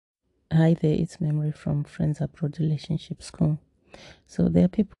Hi there, it's Memory from Friends Abroad Relationship School. So there are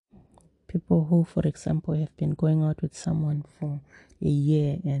people who, for example, have been going out with someone for a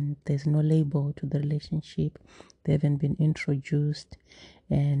year and there's no label to the relationship. They haven't been introduced,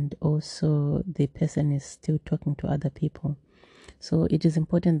 and also the person is still talking to other people. So it is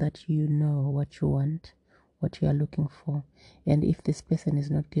important that you know what you want, what you are looking for, and if this person is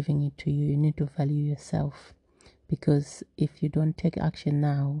not giving it to you, you need to value yourself, because if you don't take action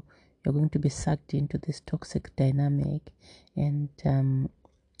now, you're going to be sucked into this toxic dynamic, and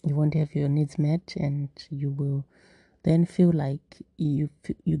you won't have your needs met, and you will then feel like you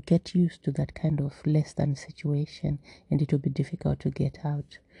get used to that kind of less than situation, and it will be difficult to get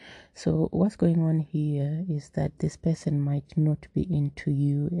out. So what's going on here is that this person might not be into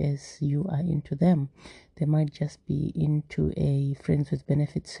you as you are into them. They might just be into a friends with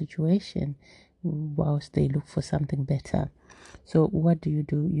benefits situation whilst they look for something better. So what do?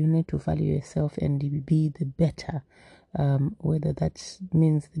 You need to value yourself and be the better, whether that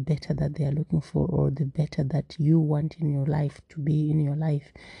means the better that they are looking for or the better that you want in your life to be in your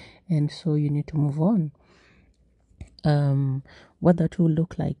life. And so you need to move on. What that will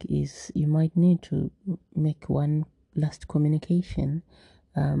look like is you might need to make one last communication,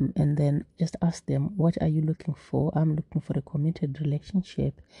 and then just ask them, what are you looking for? I'm looking for a committed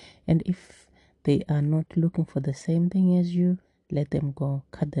relationship. And if they are not looking for the same thing as you, let them go,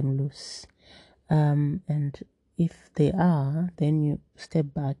 cut them loose. And if they are, then you step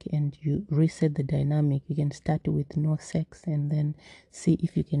back and you reset the dynamic. You can start with no sex and then see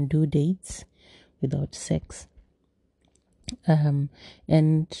if you can do dates without sex. And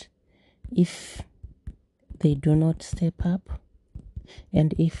if they do not step up,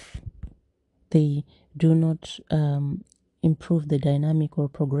 and if they do not improve the dynamic or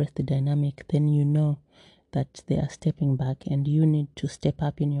progress the dynamic, then you know that they are stepping back, and you need to step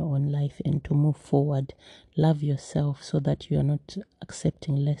up in your own life and to move forward. Love yourself so that you are not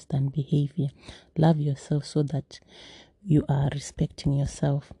accepting less than behavior. Love yourself so that you are respecting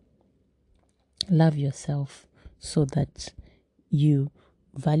yourself. Love yourself so that you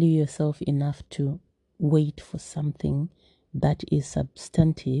value yourself enough to wait for something that is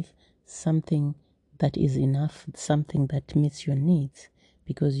substantive, something that is enough, something that meets your needs,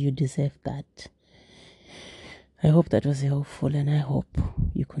 because you deserve that. I hope that was helpful, and I hope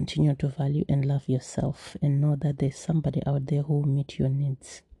you continue to value and love yourself and know that there's somebody out there who will meet your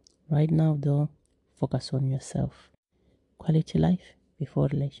needs. Right now, though, focus on yourself. Quality life before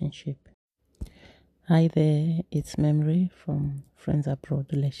relationship. Hi there, it's Memory from Friends Abroad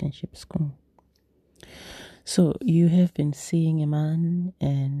Relationship School. So you have been seeing a man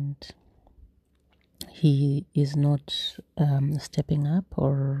and he is not stepping up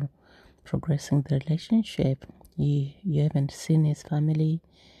or progressing the relationship. You haven't seen his family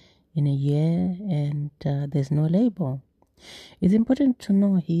in a year, and there's no label. It's important to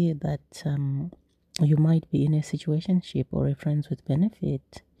know here that you might be in a situationship or a friends with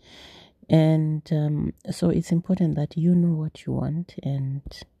benefit. And so it's important that you know what you want and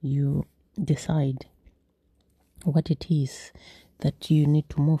you decide what it is that you need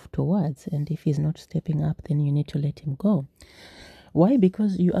to move towards. And if he's not stepping up, then you need to let him go. Why?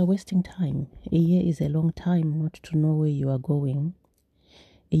 Because you are wasting time. A year is a long time not to know where you are going.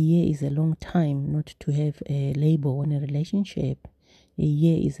 A year is a long time not to have a label on a relationship. A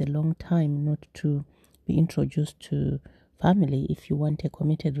year is a long time not to be introduced to family if you want a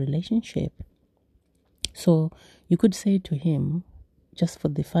committed relationship. So you could say to him, just for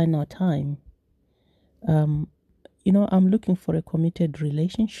the final time, I'm looking for a committed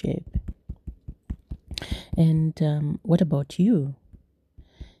relationship. And what about you?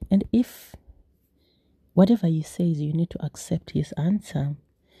 And if whatever he says, you need to accept his answer.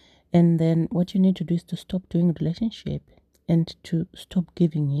 And then what you need to do is to stop doing relationship and to stop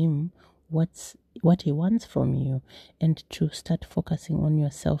giving him what he wants from you, and to start focusing on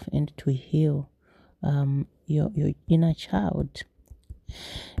yourself and to heal your inner child.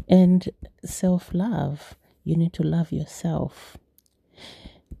 And self-love, you need to love yourself.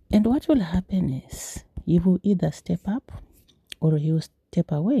 And what will happen is you will either step up or you will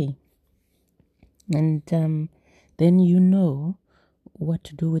step away. And then you know what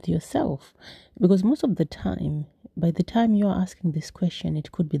to do with yourself. Because most of the time, by the time you are asking this question,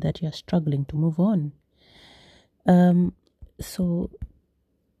 it could be that you are struggling to move on. So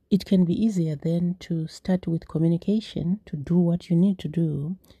it can be easier then to start with communication, to do what you need to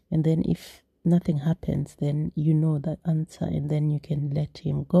do. And then if nothing happens, then you know that answer, and then you can let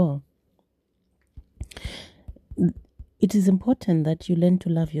him go. It is important that you learn to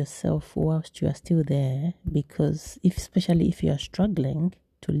love yourself whilst you are still there, because especially if you are struggling,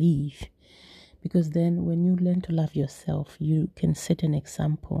 to leave. Because then when you learn to love yourself, you can set an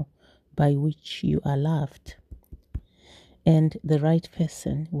example by which you are loved. And the right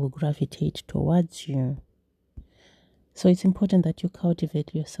person will gravitate towards you. So it's important that you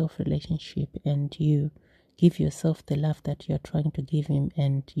cultivate your self-relationship and you give yourself the love that you're trying to give him,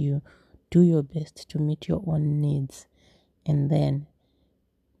 and you do your best to meet your own needs, and then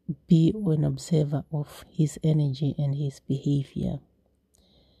be an observer of his energy and his behavior.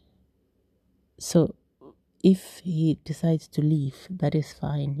 So if he decides to leave, that is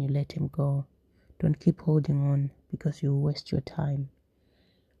fine. You let him go. Don't keep holding on, because you waste your time.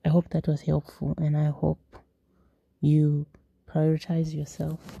 I hope that was helpful, and I hope you prioritize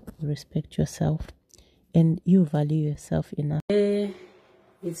yourself, you respect yourself, and you value yourself enough.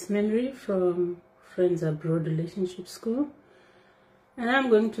 It's Memory from Friends Abroad Relationship School, and I'm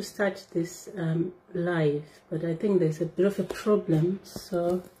going to start this live, but I think there's a bit of a problem,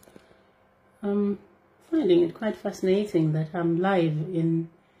 so I'm finding it quite fascinating that I'm live in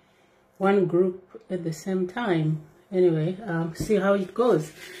one group at the same time. Anyway, see how it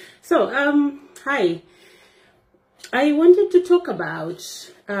goes. So hi, I wanted to talk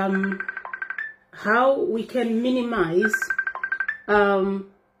about how we can minimize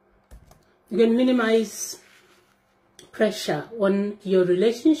pressure on your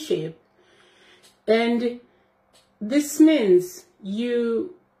relationship. And this means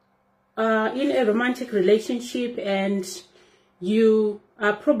you are in a romantic relationship and you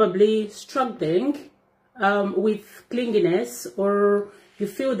are probably struggling with clinginess, or you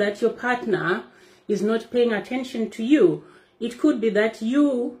feel that your partner is not paying attention to you. It could be that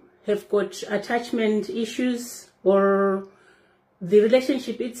you have got attachment issues, or the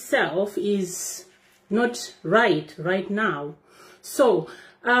relationship itself is not right now. So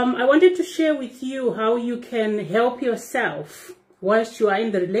I wanted to share with you how you can help yourself whilst you are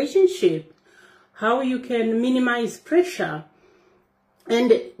in the relationship, how you can minimize pressure.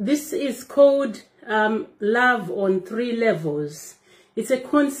 And this is called love on 3 levels. It's a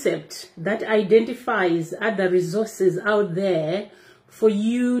concept that identifies other resources out there for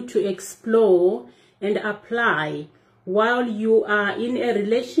you to explore and apply while you are in a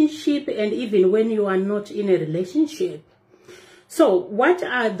relationship, and even when you are not in a relationship. So what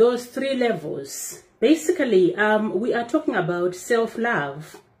are those 3 levels? Basically, we are talking about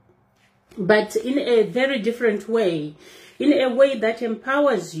self-love, but in a very different way, in a way that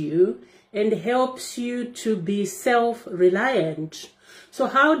empowers you and helps you to be self-reliant. So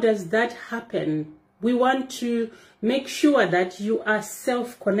how does that happen? We want to make sure that you are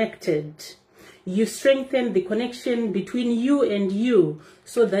self-connected. You strengthen the connection between you and you,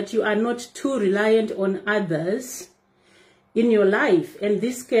 so that you are not too reliant on others in your life. And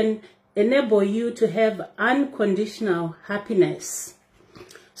this can enable you to have unconditional happiness.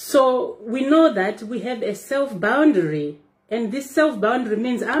 So we know that we have a self-boundary. And this self-boundary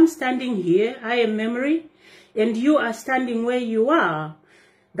means I'm standing here, I am Memory, and you are standing where you are.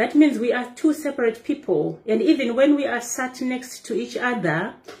 That means we are 2 separate people. And even when we are sat next to each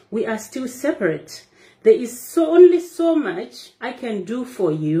other, we are still separate. There is only so much I can do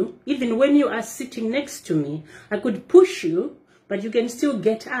for you. Even when you are sitting next to me, I could push you, but you can still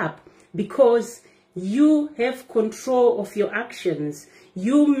get up, because you have control of your actions.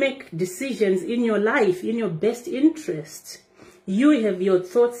 You make decisions in your life in your best interest. You have your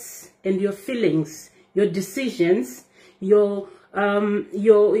thoughts and your feelings, your decisions, your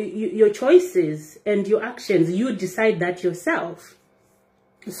choices and your actions. You decide that yourself.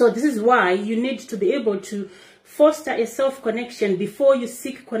 So this is why you need to be able to foster a self-connection before you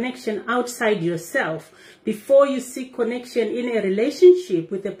seek connection outside yourself, before you seek connection in a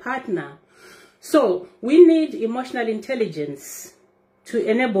relationship with a partner. So we need emotional intelligence to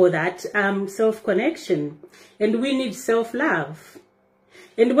enable that self-connection, and we need self-love.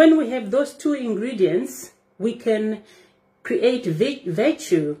 And when we have those 2 ingredients, we can create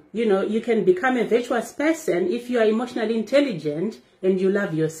virtue. You know, you can become a virtuous person if you are emotionally intelligent and you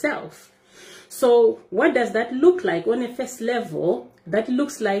love yourself. So what does that look like? On a first level, that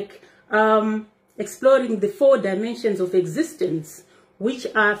looks like exploring the 4 dimensions of existence, which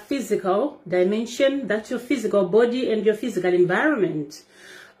are physical dimension, that's your physical body and your physical environment.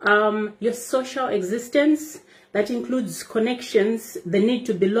 Your social existence, that includes connections, the need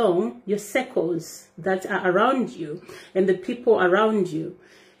to belong, your circles that are around you, and the people around you,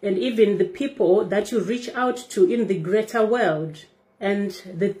 and even the people that you reach out to in the greater world. And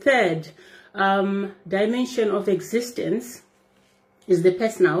the 3rd dimension of existence is the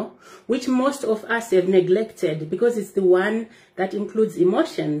personal, which most of us have neglected because it's the one that includes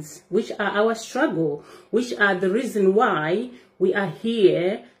emotions, which are our struggle, which are the reason why we are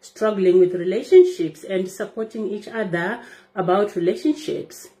here struggling with relationships and supporting each other about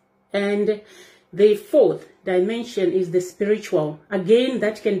relationships. And the fourth dimension is the spiritual. Again,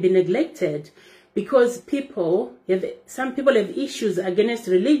 that can be neglected because some people have issues against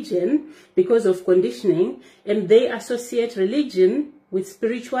religion because of conditioning, and they associate religion with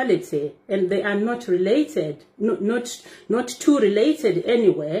spirituality, and they are not related, not too related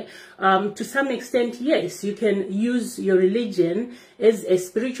anyway. To some extent, yes, you can use your religion as a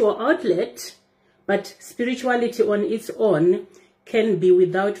spiritual outlet, but spirituality on its own can be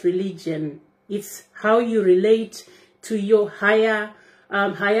without religion. It's how you relate to your higher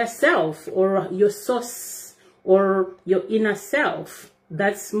self, or your source, or your inner self.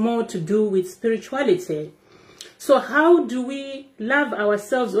 That's more to do with spirituality. So how do we love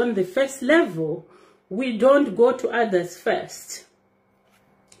ourselves on the first level? We don't go to others first.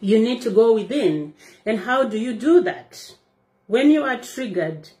 You need to go within. And how do you do that? When you are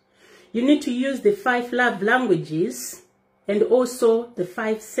triggered, you need to use the 5 love languages and also the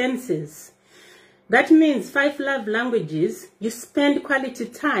 5 senses. That means 5 love languages, you spend quality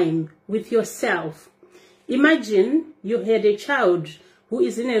time with yourself. Imagine you had a child who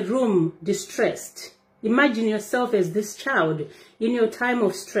is in a room distressed. Imagine yourself as this child in your time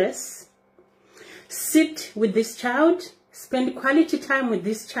of stress. Sit with this child, spend quality time with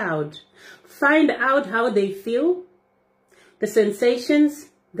this child. Find out how they feel, the sensations,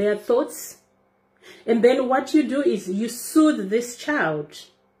 their thoughts. And then what you do is you soothe this child.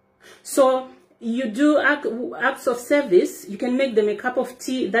 So you do acts of service. You can make them a cup of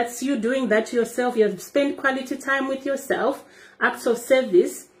tea. That's you doing that yourself. You have spent quality time with yourself. Acts of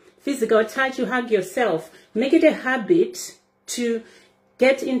service. Physical touch, you hug yourself. Make it a habit to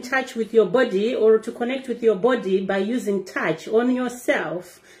get in touch with your body, or to connect with your body by using touch on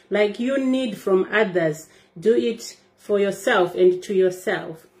yourself, like you need from others. Do it for yourself and to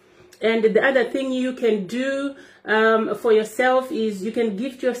yourself. And the other thing you can do for yourself is you can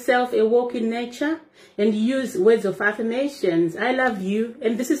gift yourself a walk in nature and use words of affirmations. I love you.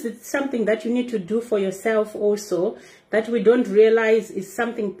 And this is something that you need to do for yourself also, that we don't realize is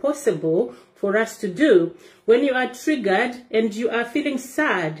something possible for us to do. When you are triggered and you are feeling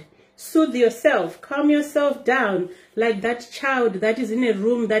sad, soothe yourself, calm yourself down, like that child that is in a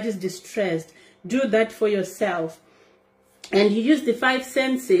room that is distressed. Do that for yourself. And you use the 5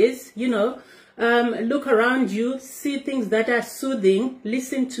 senses, look around you, see things that are soothing,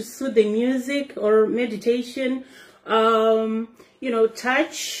 listen to soothing music or meditation,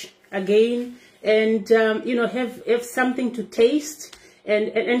 touch again, and, have something to taste,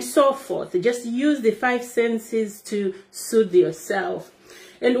 and so forth. Just use the 5 senses to soothe yourself.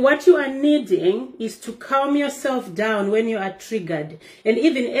 And what you are needing is to calm yourself down when you are triggered. And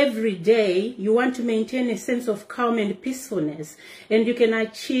even every day, you want to maintain a sense of calm and peacefulness. And you can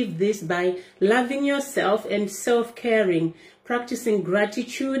achieve this by loving yourself and self-caring, practicing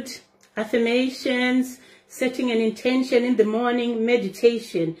gratitude, affirmations, setting an intention in the morning,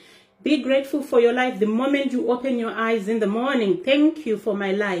 meditation. Be grateful for your life the moment you open your eyes in the morning. Thank you for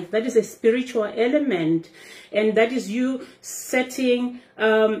my life. That is a spiritual element. And that is you setting,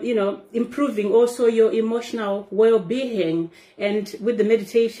 improving also your emotional well-being. And with the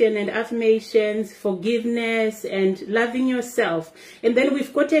meditation and affirmations, forgiveness and loving yourself. And then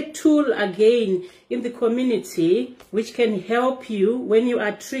we've got a tool again in the community which can help you when you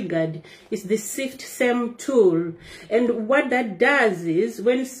are triggered. It's the Sift SEM tool. And what that does is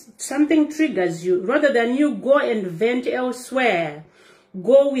when something triggers you, rather than you go and vent elsewhere,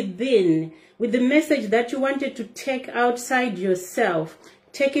 go within with the message that you wanted to take outside yourself.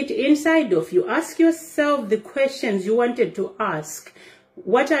 Take it inside of you. Ask yourself the questions you wanted to ask.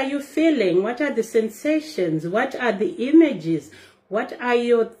 What are you feeling? What are the sensations? What are the images? What are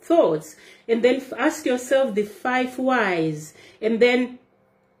your thoughts? And then ask yourself the 5 whys. And then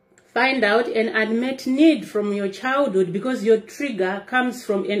find out an unmet need from your childhood, because your trigger comes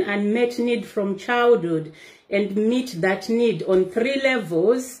from an unmet need from childhood. And meet that need on 3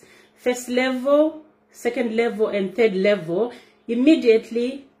 levels. First level, second level, and third level.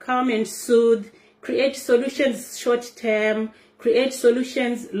 Immediately calm and soothe. Create solutions short term. Create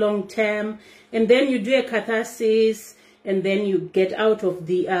solutions long term. And then you do a catharsis. And then you get out of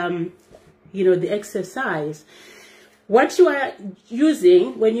the, the exercise. What you are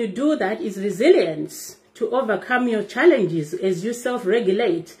using when you do that is resilience to overcome your challenges as you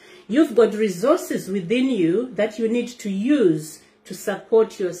self-regulate. You've got resources within you that you need to use to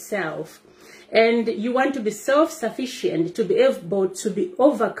support yourself. and you want to be self-sufficient, to be able to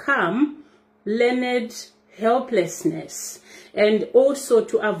overcome learned helplessness, and also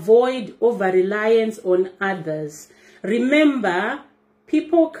to avoid over-reliance on others. Remember,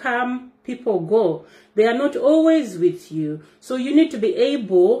 people come, people go. They are not always with you. So you need to be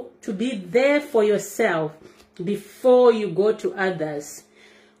able to be there for yourself before you go to others.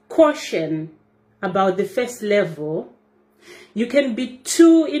 Caution about the first level. You can be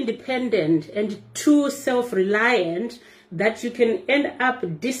too independent and too self-reliant that you can end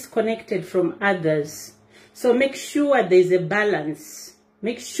up disconnected from others. So make sure there's a balance.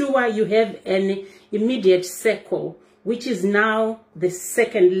 Make sure you have an immediate circle, which is now the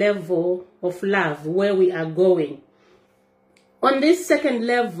second level of love, where we are going. On this second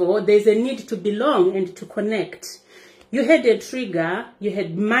level, there's a need to belong and to connect. You had a trigger, you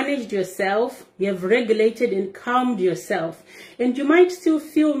had managed yourself, you have regulated and calmed yourself. And you might still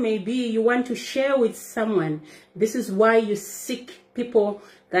feel maybe you want to share with someone. This is why you seek people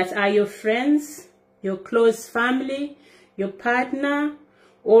that are your friends, your close family, your partner,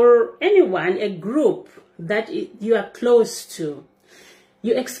 or anyone, a group that you are close to.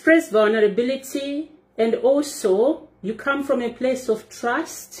 You express vulnerability, and also you come from a place of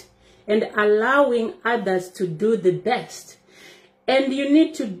trust and allowing others to do the best. And you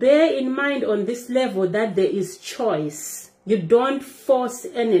need to bear in mind on this level that there is choice. You don't force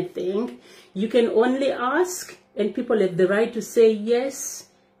anything. You can only ask, and people have the right to say yes,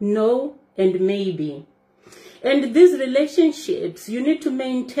 no, and maybe. And these relationships, you need to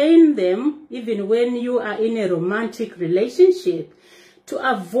maintain them even when you are in a romantic relationship, to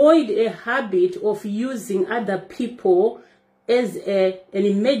avoid a habit of using other people as an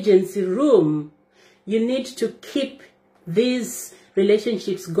emergency room. You need to keep these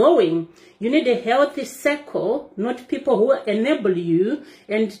relationships going. You need a healthy circle, not people who enable you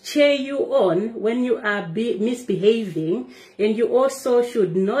and cheer you on when you are misbehaving. And you also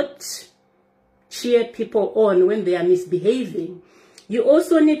should not cheer people on when they are misbehaving. You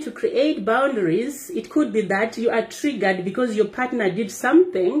also need to create boundaries. It could be that you are triggered because your partner did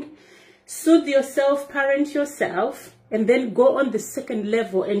something. Soothe yourself, parent yourself, and then go on the second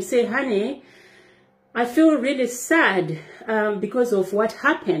level and say, honey, I feel really sad because of what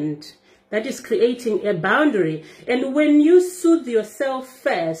happened. That is creating a boundary. And when you soothe yourself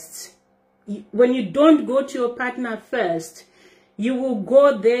first, when you don't go to your partner first, you will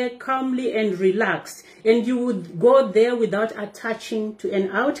go there calmly and relaxed, and you would go there without attaching to an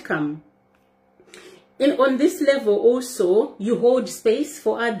outcome. And on this level also, you hold space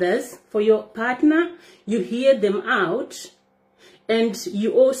for others, for your partner, you hear them out, and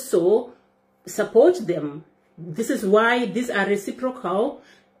you also support them. This is why these are reciprocal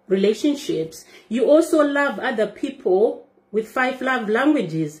relationships. You also love other people with 5 love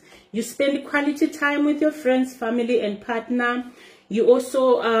languages. You spend quality time with your friends, family, and partner. You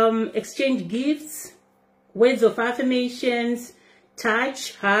also exchange gifts, words of affirmations,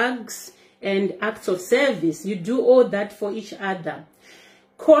 touch, hugs, and acts of service. You do all that for each other.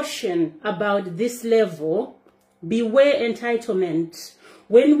 Caution about this level. Beware entitlement.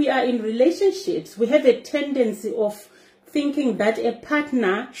 When we are in relationships, we have a tendency of thinking that a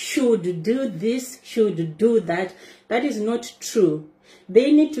partner should do this, should do that. That is not true.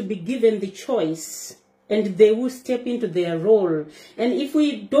 They need to be given the choice, and they will step into their role. And if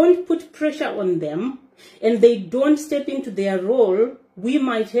we don't put pressure on them, and they don't step into their role, we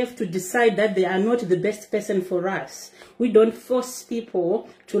might have to decide that they are not the best person for us. We don't force people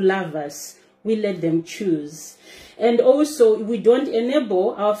to love us. We let them choose. And also, we don't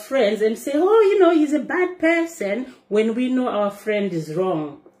enable our friends and say, oh, you know, he's a bad person, when we know our friend is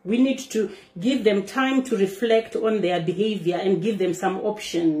wrong. We need to give them time to reflect on their behavior and give them some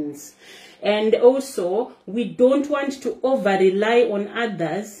options. And also, we don't want to over-rely on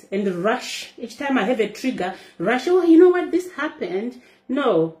others and rush. Each time I have a trigger, rush, oh, you know what, this happened.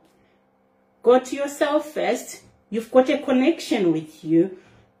 No. Go to yourself first. You've got a connection with you.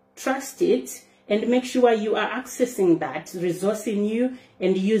 Trust it, and make sure you are accessing that resource in you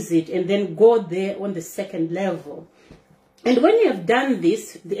and use it, and then go there on the second level. And when you have done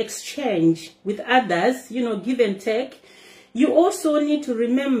this, the exchange with others, you know, give and take, you also need to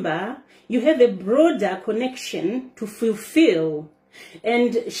remember you have a broader connection to fulfill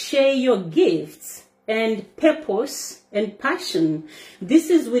and share your gifts and purpose and passion. This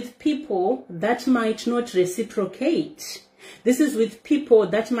is with people that might not reciprocate. This is with people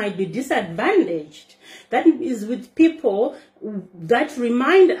that might be disadvantaged. That is with people that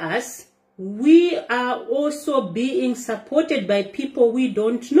remind us we are also being supported by people we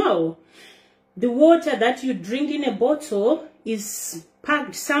don't know. The water that you drink in a bottle is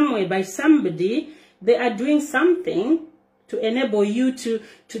parked somewhere by somebody, they are doing something to enable you to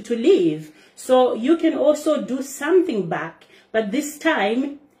live. So you can also do something back, but this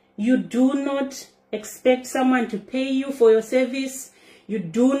time you do not expect someone to pay you for your service. You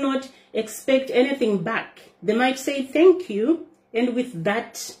do not expect anything back. They might say thank you, and with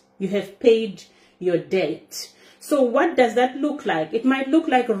that you have paid your debt. So what does that look like? It might look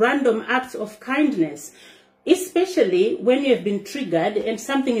like random acts of kindness, especially when you have been triggered and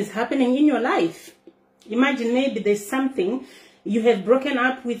something is happening in your life. Imagine maybe there's something, you have broken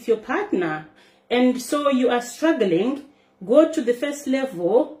up with your partner, and so you are struggling. Go to the first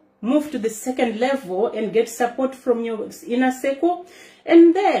level, move to the second level, and get support from your inner circle.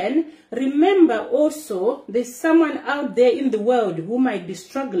 And then remember also, there's someone out there in the world who might be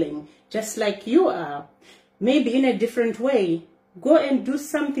struggling just like you are, maybe in a different way. Go and do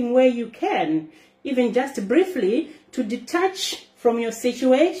something where you can, even just briefly, to detach from your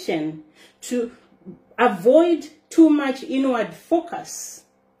situation, to avoid too much inward focus.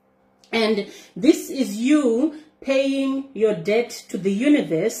 And this is you paying your debt to the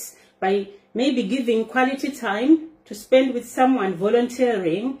universe by maybe giving quality time to spend with someone,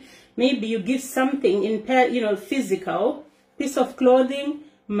 volunteering. Maybe you give something in physical, piece of clothing,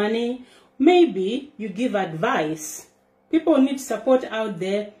 money. Maybe you give advice. People need support out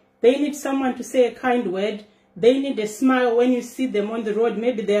there. They need someone to say a kind word. They need a smile when you see them on the road.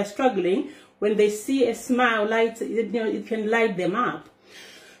 Maybe they are struggling. When they see a smile, it can light them up.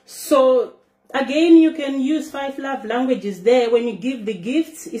 So again, you can use 5 love languages there. When you give the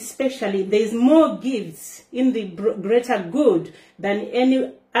gifts, especially, there's more gifts in the greater good than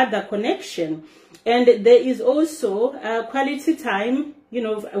any other connection. And there is also quality time,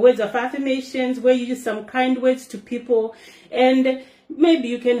 words of affirmations, where you use some kind words to people. And maybe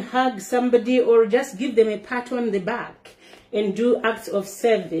you can hug somebody or just give them a pat on the back and do acts of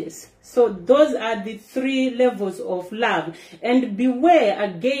service. So those are the 3 levels of love. And beware,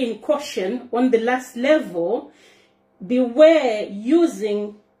 again, caution on the last level, beware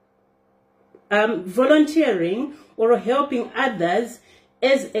using volunteering or helping others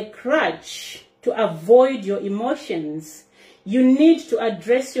as a crutch to avoid your emotions. You need to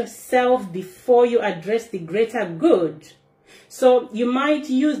address yourself before you address the greater good. So you might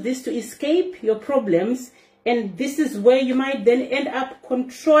use this to escape your problems, and this is where you might then end up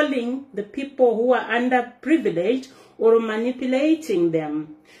controlling the people who are underprivileged or manipulating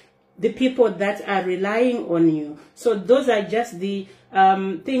them, the people that are relying on you. So those are just the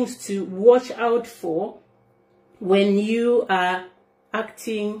things to watch out for when you are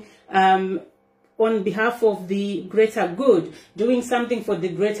acting on behalf of the greater good, doing something for the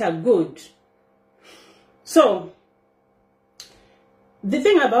greater good. So the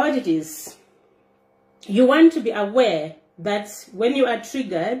thing about it is, you want to be aware that when you are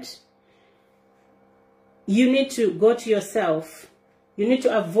triggered, you need to go to yourself. You need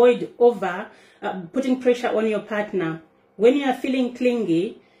to avoid putting pressure on your partner. When you are feeling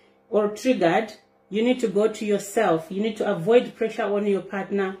clingy or triggered, you need to go to yourself. You need to avoid pressure on your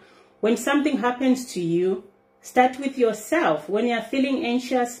partner. When something happens to you, start with yourself. When you are feeling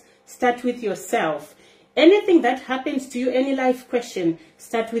anxious, start with yourself. Anything that happens to you, any life question,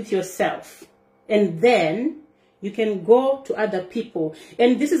 start with yourself. And then you can go to other people.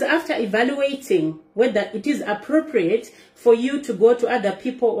 And this is after evaluating whether it is appropriate for you to go to other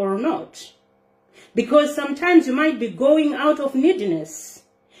people or not. Because sometimes you might be going out of neediness.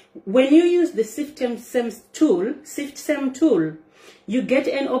 When you use the SIFT-SEM tool, you get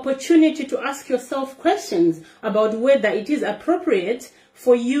an opportunity to ask yourself questions about whether it is appropriate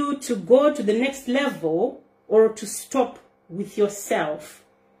for you to go to the next level or to stop with yourself.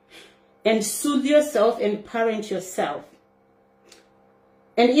 And soothe yourself and parent yourself.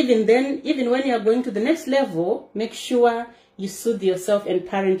 And even then, even when you are going to the next level, make sure you soothe yourself and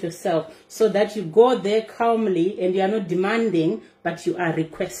parent yourself so that you go there calmly and you are not demanding, but you are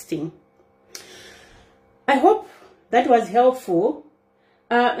requesting. I hope that was helpful.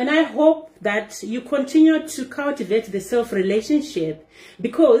 And I hope that you continue to cultivate the self-relationship,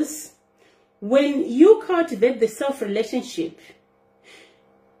 because when you cultivate the self-relationship,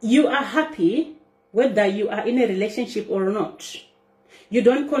 you are happy whether you are in a relationship or not. You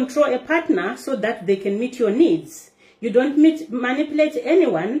don't control a partner so that they can meet your needs. You don't manipulate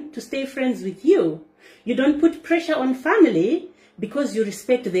anyone to stay friends with you. You don't put pressure on family because you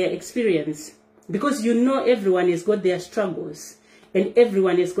respect their experience. Because you know everyone has got their struggles, and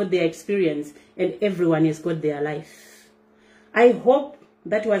everyone has got their experience, and everyone has got their life. I hope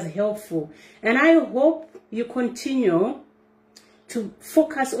that was helpful. And I hope you continue to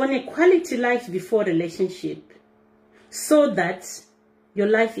focus on a quality life before relationship, so that your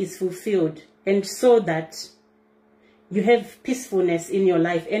life is fulfilled, and so that you have peacefulness in your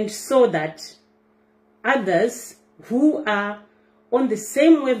life, and so that others who are on the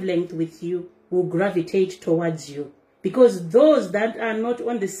same wavelength with you will gravitate towards you. Because those that are not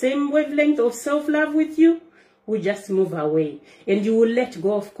on the same wavelength of self-love with you will just move away, and you will let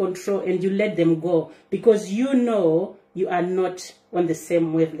go of control, and you let them go because you know you are not on the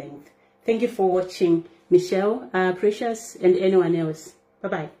same wavelength. Thank you for watching, Michelle, Precious, and anyone else.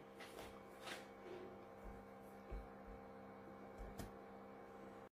 Bye-bye.